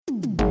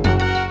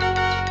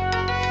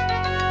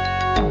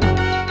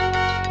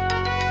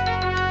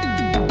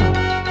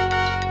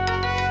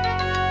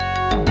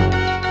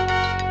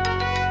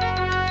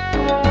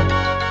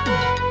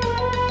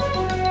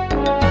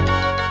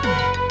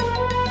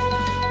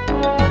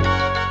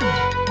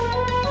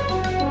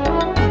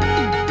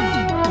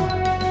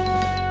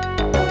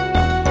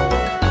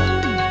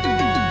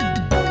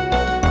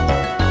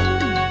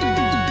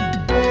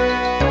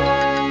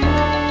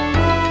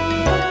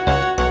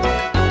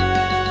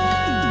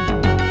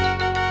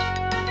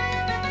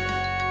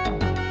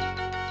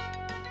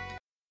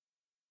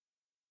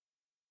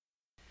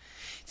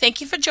Thank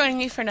you for joining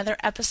me for another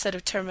episode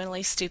of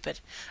Terminally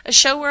Stupid, a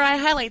show where I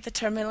highlight the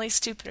terminally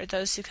stupid or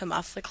those who come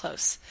awfully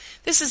close.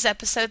 This is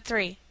episode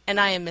 3, and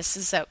I am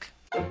MrsXoke.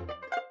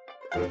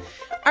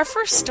 Our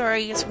first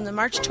story is from the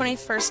March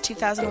 21st,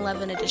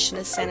 2011 edition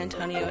of San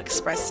Antonio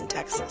Express in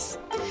Texas.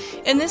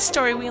 In this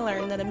story, we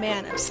learn that a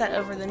man upset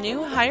over the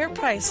new, higher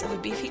price of a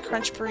beefy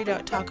crunch burrito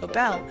at Taco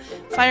Bell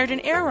fired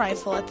an air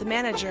rifle at the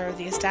manager of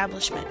the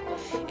establishment.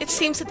 It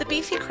seems that the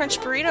beefy crunch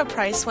burrito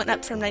price went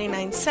up from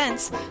 99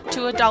 cents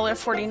to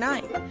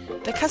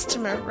 $1.49. The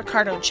customer,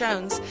 Ricardo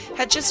Jones,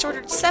 had just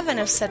ordered 7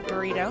 of said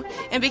burrito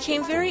and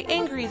became very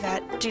angry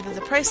that, due to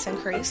the price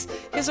increase,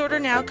 his order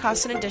now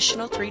cost an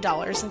additional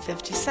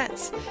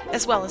 $3.50,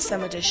 as well as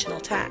some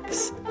additional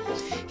tax.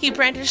 He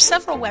brandished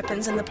several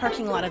weapons in the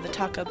parking lot of the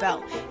Taco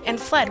Bell and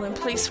fled when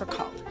police were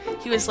called.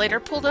 He was later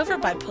pulled over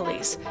by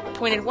police,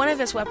 pointed one of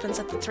his weapons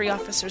at the 3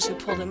 officers who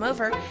pulled him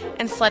over,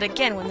 and fled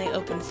again when they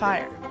opened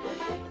fire.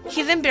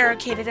 He then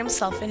barricaded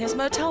himself in his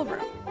motel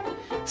room.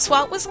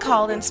 SWAT was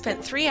called and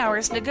spent 3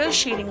 hours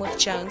negotiating with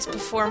Jones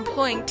before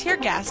employing tear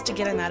gas to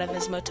get him out of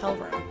his motel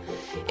room.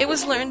 It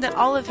was learned that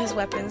all of his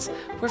weapons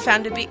were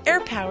found to be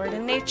air-powered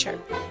in nature,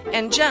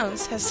 and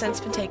Jones has since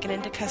been taken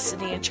into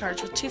custody and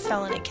charged with 2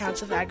 felony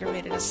counts of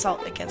aggravated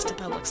assault against a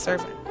public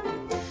servant.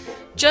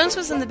 Jones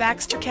was in the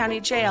Baxter County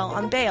Jail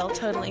on bail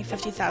totaling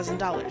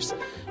 $50,000.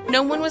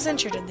 No one was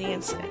injured in the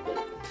incident.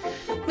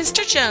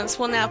 Mr. Jones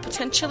will now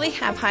potentially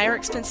have higher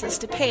expenses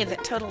to pay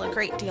that total a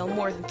great deal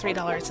more than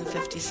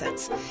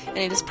 $3.50, and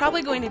it is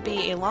probably going to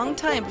be a long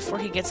time before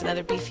he gets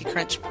another beefy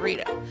crunch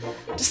burrito.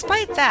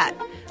 Despite that,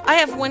 I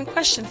have one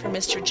question for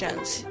Mr.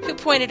 Jones, who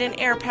pointed an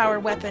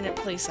air-powered weapon at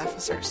police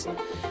officers.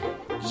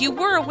 You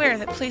were aware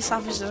that police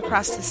officers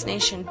across this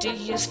nation do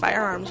use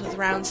firearms with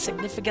rounds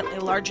significantly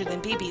larger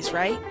than BBs,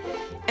 right?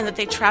 And that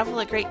they travel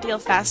a great deal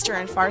faster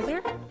and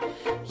farther?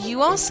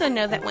 You also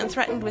know that when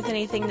threatened with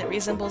anything that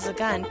resembles a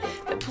gun,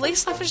 that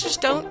police officers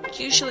don't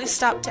usually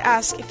stop to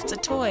ask if it's a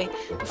toy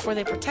before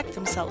they protect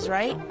themselves,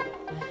 right?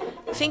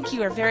 I think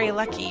you are very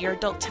lucky your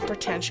adult temper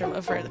tantrum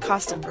over the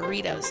cost of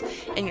burritos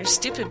and your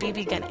stupid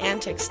BB gun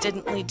antics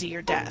didn't lead to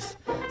your death.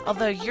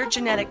 Although your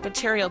genetic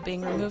material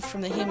being removed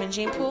from the human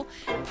gene pool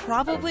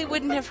probably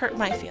wouldn't have hurt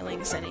my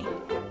feelings any.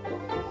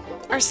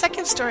 Our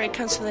second story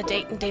comes from the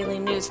Dayton Daily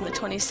News on the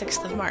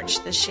 26th of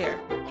March this year.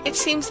 It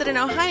seems that an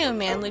Ohio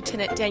man,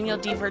 Lieutenant Daniel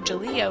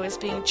DiVirgilio, is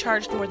being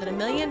charged more than $1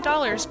 million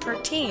per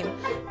team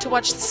to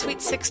watch the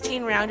Sweet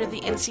 16 round of the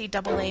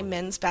NCAA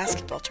men's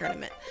basketball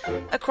tournament,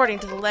 according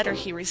to the letter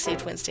he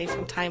received Wednesday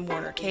from Time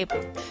Warner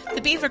Cable. The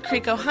Beaver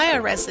Creek,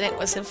 Ohio resident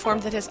was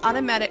informed that his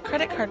automatic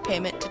credit card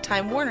payment to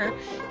Time Warner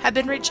had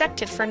been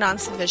rejected for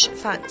non-sufficient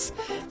funds.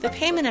 The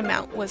payment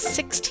amount was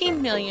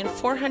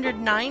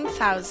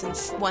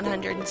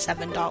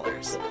 $16,409,107.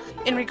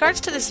 In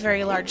regards to this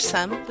very large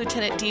sum,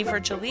 Lieutenant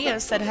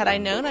DiVirgilio said, "Had I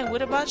known, I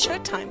would have bought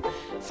Showtime.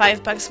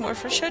 $5 more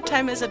for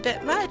Showtime is a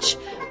bit much,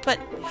 but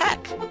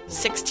heck,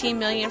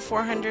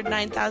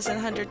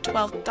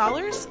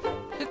 $16,409,112?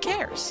 Who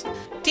cares?"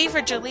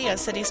 DiVirgilio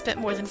said he spent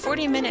more than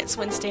 40 minutes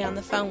Wednesday on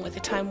the phone with a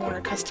Time Warner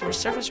customer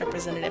service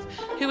representative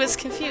who was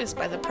confused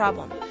by the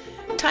problem.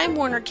 Time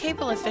Warner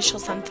Cable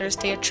officials on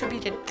Thursday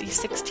attributed the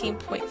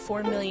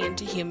 $16.4 million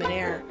to human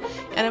error.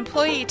 An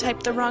employee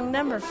typed the wrong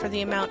number for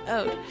the amount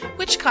owed,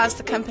 which caused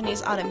the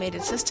company's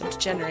automated system to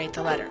generate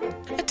the letter.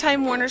 A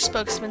Time Warner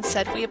spokesman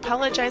said, "We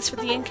apologize for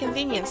the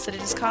inconvenience that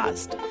it has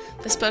caused."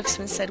 The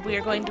spokesman said, "We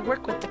are going to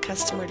work with the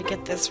customer to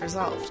get this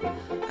resolved."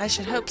 I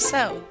should hope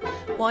so.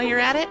 While you're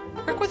at it,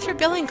 work with your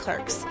billing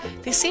clerks.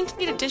 They seem to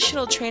need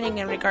additional training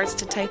in regards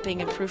to typing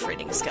and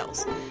proofreading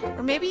skills.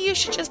 Or maybe you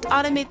should just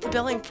automate the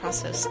billing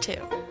process too.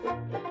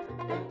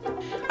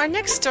 Our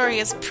next story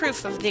is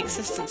proof of the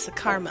existence of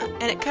karma,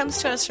 and it comes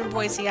to us from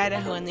Boise,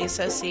 Idaho in the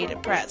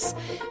Associated Press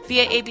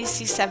via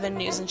ABC 7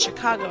 News in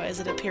Chicago as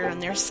it appeared on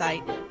their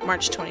site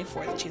March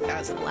 24,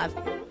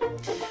 2011.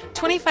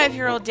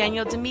 25-year-old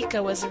Daniel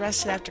D'Amico was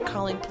arrested after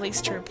calling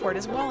police to report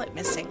his wallet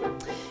missing.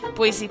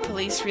 Boise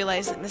police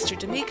realized that Mr.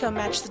 D'Amico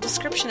matched the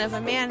description of a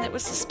man that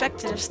was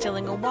suspected of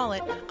stealing a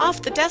wallet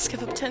off the desk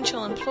of a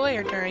potential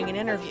employer during an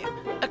interview.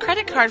 A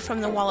credit card from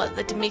the wallet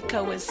that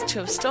D'Amico was to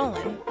have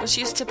stolen was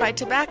used to buy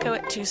tobacco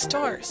at 2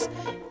 stores,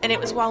 and it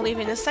was while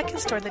leaving the second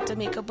store that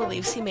D'Amico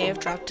believes he may have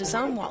dropped his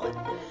own wallet.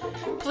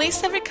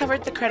 Police have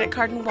recovered the credit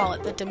card and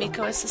wallet that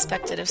D'Amico is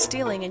suspected of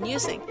stealing and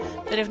using,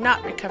 but have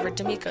not recovered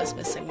D'Amico's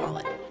missing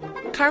wallet.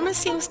 Karma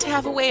seems to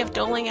have a way of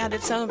doling out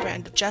its own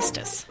brand of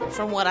justice.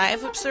 From what I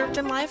have observed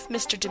in life,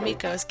 Mr.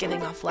 D'Amico is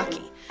getting off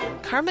lucky.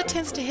 Karma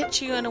tends to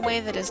hit you in a way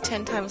that is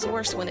 10 times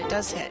worse when it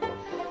does hit.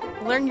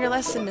 Learn your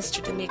lesson,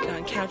 Mr. D'Amico,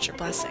 and count your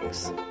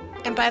blessings.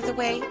 And by the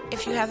way,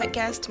 if you haven't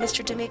guessed,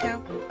 Mr.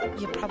 D'Amico,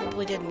 you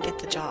probably didn't get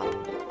the job.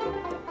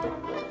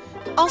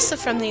 Also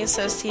from the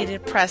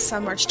Associated Press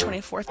on March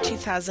 24,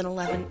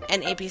 2011,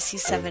 and ABC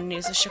 7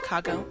 News of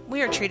Chicago,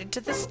 we are treated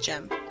to this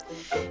gem.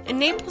 In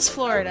Naples,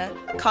 Florida,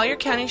 Collier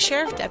County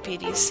Sheriff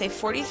deputies say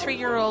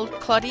 43-year-old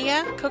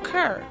Claudia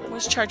Coker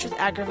was charged with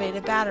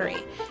aggravated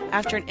battery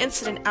after an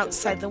incident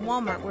outside the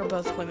Walmart where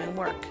both women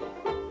work.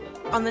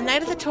 On the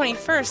night of the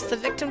 21st, the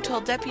victim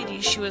told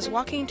deputies she was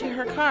walking to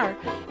her car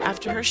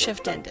after her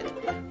shift ended,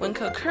 when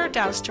Coker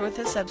doused her with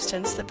a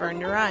substance that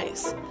burned her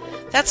eyes.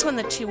 That's when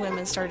the two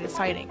women started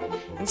fighting,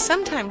 and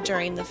sometime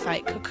during the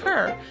fight,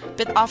 Coker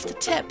bit off the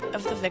tip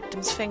of the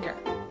victim's finger.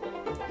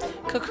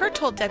 Coker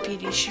told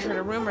deputies she heard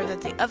a rumor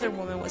that the other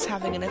woman was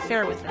having an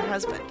affair with her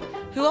husband,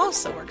 who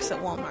also works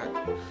at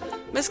Walmart.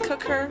 Miss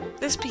Coker,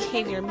 this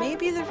behavior may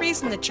be the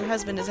reason that your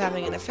husband is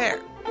having an affair.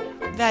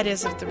 That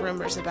is, if the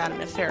rumors about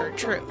an affair are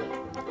true.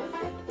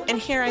 And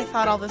here I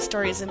thought all the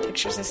stories and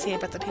pictures I see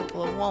about the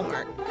people of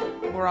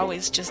Walmart were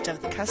always just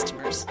of the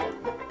customers.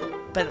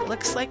 But it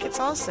looks like it's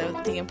also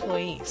the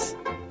employees.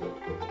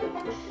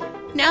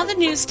 Now the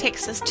news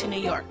takes us to New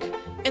York.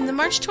 In the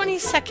March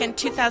 22,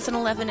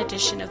 2011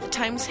 edition of the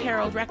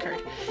Times-Herald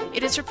Record,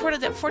 it is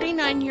reported that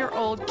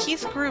 49-year-old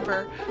Keith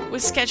Gruber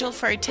was scheduled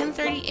for a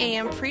 10:30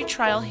 a.m.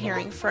 pre-trial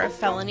hearing for a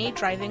felony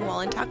driving while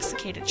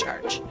intoxicated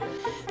charge.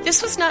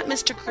 This was not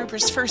Mr.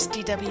 Gruber's first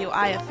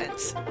DWI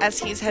offense, as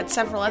he's had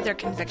several other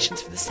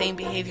convictions for the same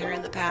behavior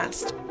in the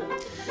past.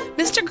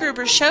 Mr.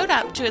 Gruber showed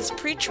up to his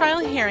pre-trial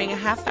hearing a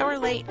half hour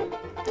late.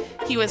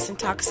 He was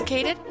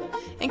intoxicated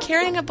and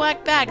carrying a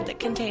black bag that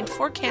contained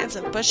 4 cans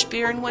of Busch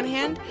beer in one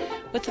hand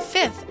with a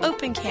 5th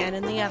open can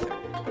in the other.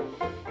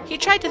 He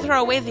tried to throw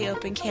away the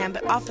open can,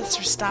 but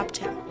officers stopped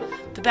him.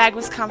 The bag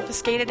was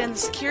confiscated and the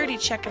security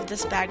check of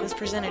this bag was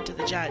presented to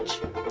the judge.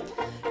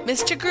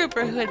 Mr.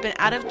 Gruber, who had been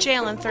out of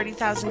jail on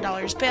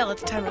 $30,000 bail at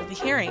the time of the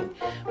hearing,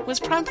 was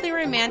promptly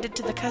remanded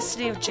to the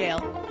custody of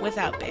jail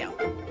without bail.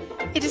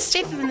 It is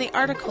stated in the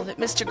article that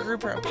Mr.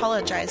 Gruber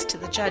apologized to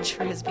the judge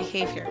for his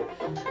behavior.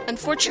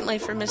 Unfortunately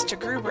for Mr.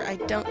 Gruber, I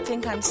don't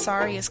think I'm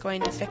sorry is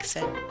going to fix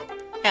it.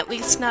 At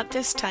least not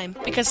this time,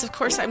 because of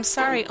course I'm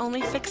sorry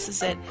only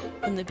fixes it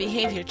when the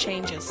behavior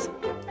changes.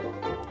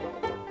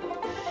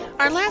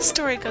 Our last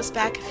story goes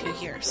back a few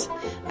years.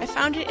 I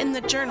found it in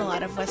the Journal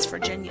out of West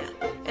Virginia,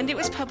 and it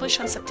was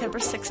published on September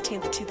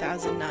 16,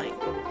 2009.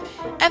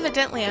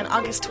 Evidently, on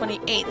August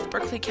 28th,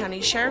 Berkeley County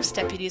Sheriff's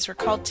deputies were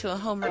called to a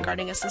home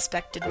regarding a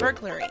suspected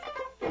burglary.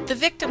 The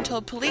victim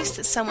told police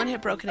that someone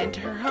had broken into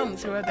her home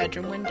through a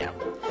bedroom window.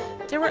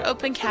 There were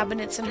open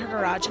cabinets in her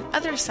garage and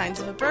other signs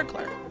of a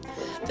burglar.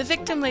 The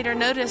victim later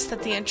noticed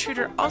that the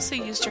intruder also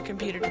used her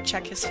computer to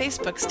check his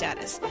Facebook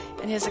status,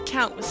 and his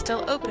account was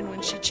still open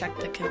when she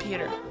checked the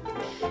computer.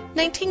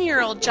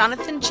 19-year-old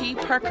Jonathan G.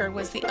 Parker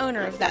was the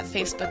owner of that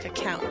Facebook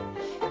account,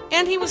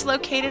 and he was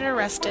located and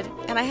arrested,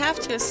 and I have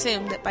to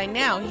assume that by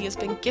now he has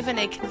been given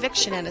a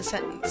conviction and a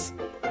sentence.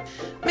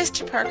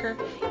 Mr. Parker,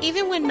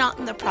 even when not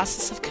in the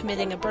process of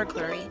committing a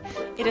burglary,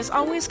 it is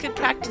always good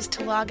practice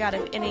to log out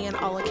of any and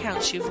all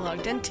accounts you've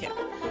logged into,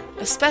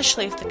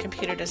 especially if the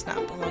computer does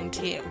not belong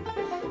to you.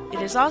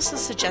 It is also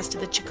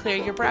suggested that you clear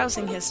your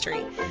browsing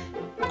history,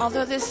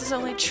 although this is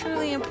only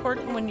truly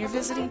important when you're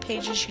visiting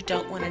pages you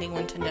don't want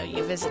anyone to know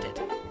you visited.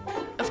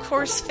 Of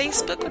course,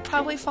 Facebook would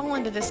probably fall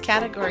into this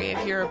category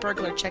if you're a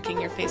burglar checking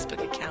your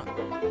Facebook account,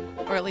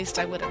 or at least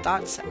I would have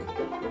thought so.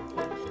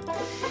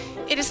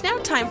 It is now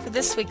time for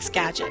this week's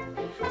gadget.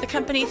 The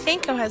company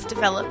Thanco has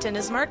developed and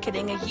is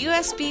marketing a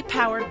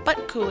USB-powered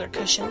butt cooler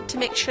cushion to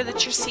make sure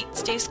that your seat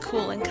stays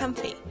cool and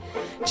comfy.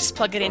 Just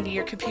plug it into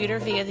your computer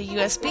via the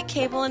USB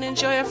cable and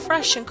enjoy a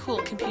fresh and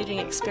cool computing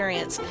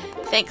experience,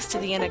 thanks to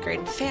the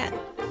integrated fan.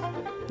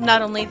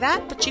 Not only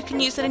that, but you can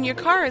use it in your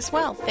car as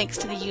well, thanks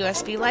to the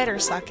USB lighter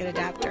socket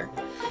adapter.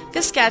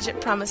 This gadget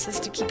promises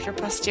to keep your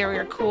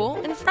posterior cool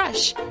and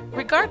fresh,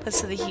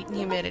 regardless of the heat and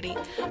humidity,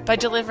 by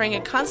delivering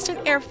a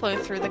constant airflow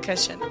through the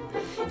cushion.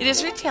 It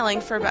is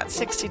retailing for about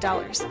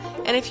 $60,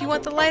 and if you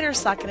want the lighter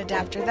socket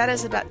adapter, that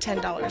is about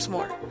 $10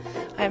 more.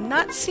 I am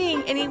not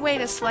seeing any way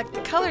to select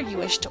the color you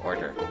wish to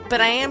order,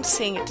 but I am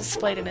seeing it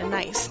displayed in a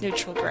nice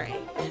neutral gray.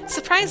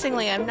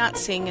 Surprisingly, I'm not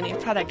seeing any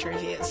product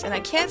reviews, and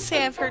I can't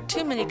say I've heard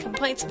too many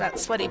complaints about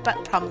sweaty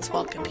butt problems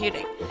while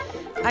computing.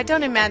 I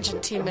don't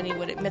imagine too many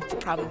would admit the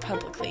problem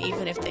publicly,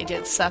 even if they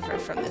did suffer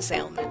from this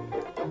ailment.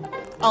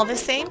 All the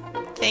same,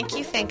 thank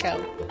you, Thanco.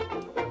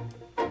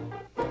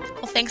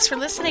 Well, thanks for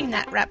listening.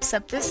 That wraps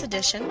up this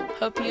edition.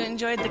 Hope you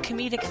enjoyed the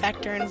comedic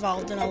factor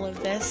involved in all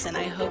of this, and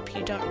I hope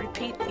you don't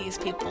repeat these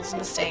people's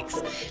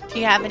mistakes. If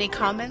you have any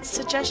comments,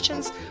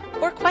 suggestions,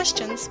 or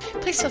questions,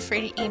 please feel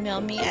free to email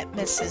me at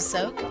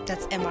MrsXoke,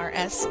 that's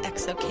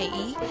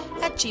MrsXoke,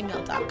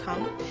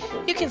 @gmail.com.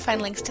 You can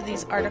find links to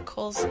these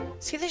articles,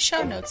 see the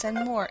show notes,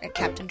 and more at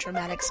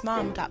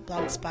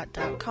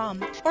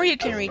CaptainDramatic'sMom.blogspot.com, or you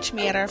can reach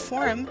me at our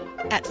forum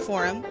at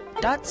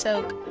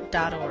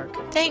forum.soke.org.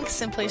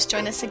 Thanks, and please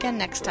join us again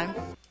next time.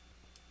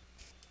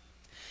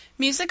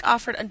 Music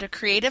offered under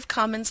Creative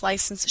Commons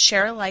License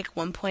Share Alike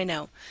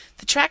 1.0.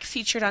 The track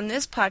featured on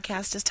this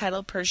podcast is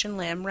titled Persian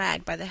Lamb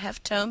Rag by the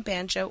Heftone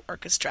Banjo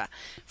Orchestra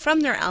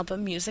from their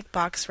album Music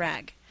Box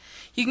Rag.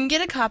 You can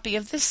get a copy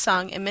of this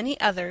song and many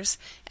others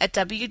at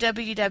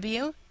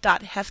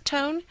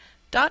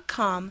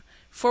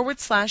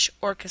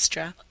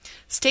www.heftone.com/orchestra.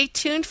 Stay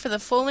tuned for the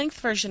full-length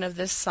version of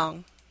this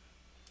song.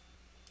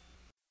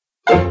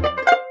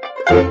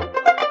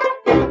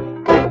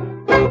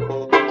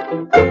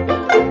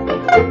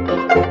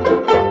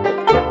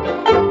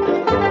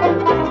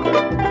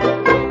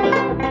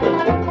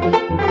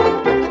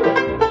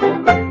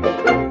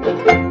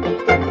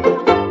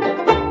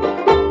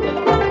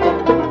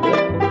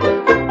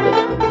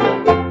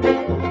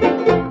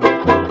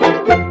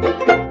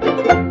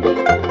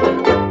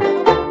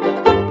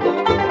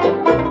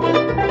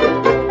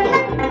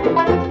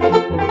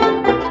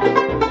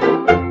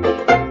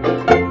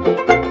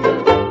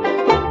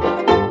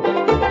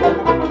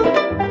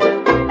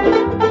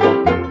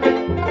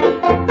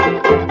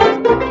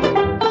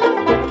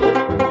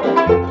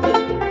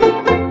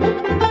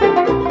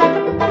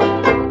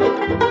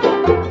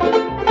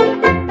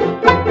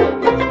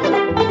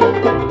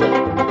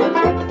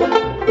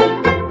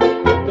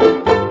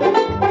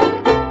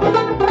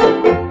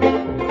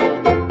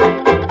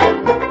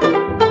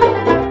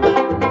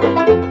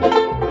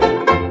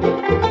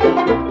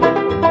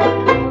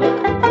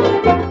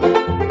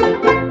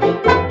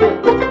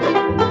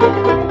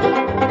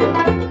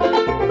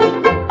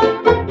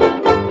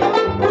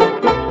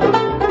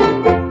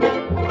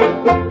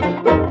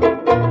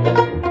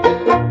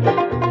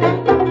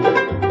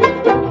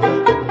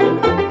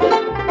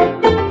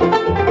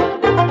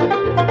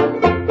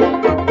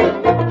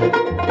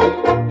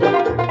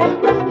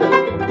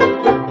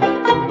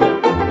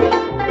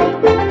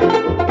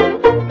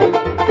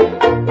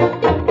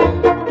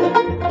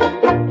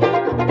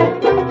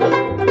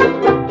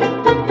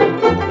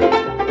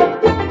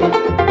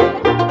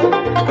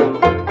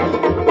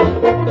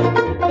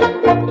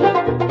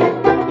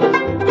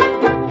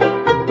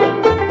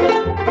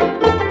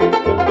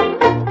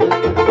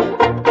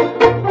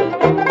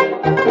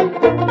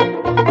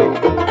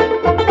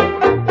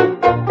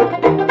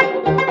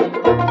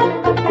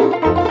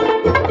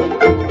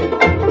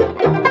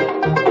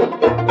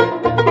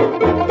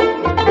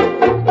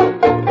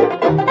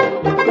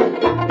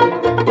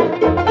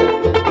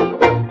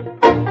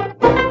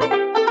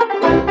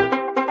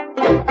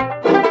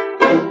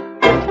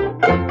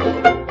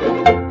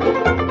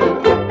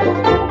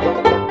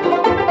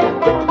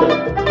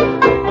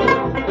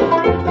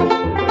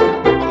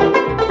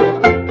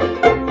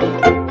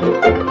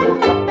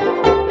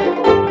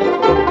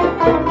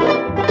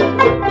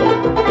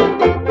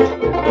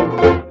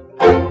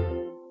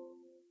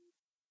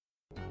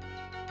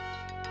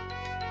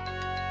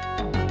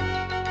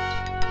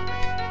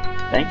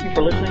 Thank you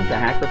for listening to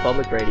Hacker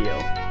Public Radio.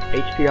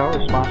 HPR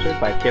is sponsored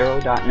by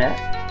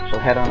Caro.net, so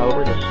head on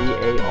over to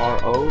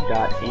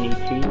caro.net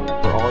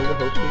for all your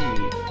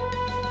hosting needs.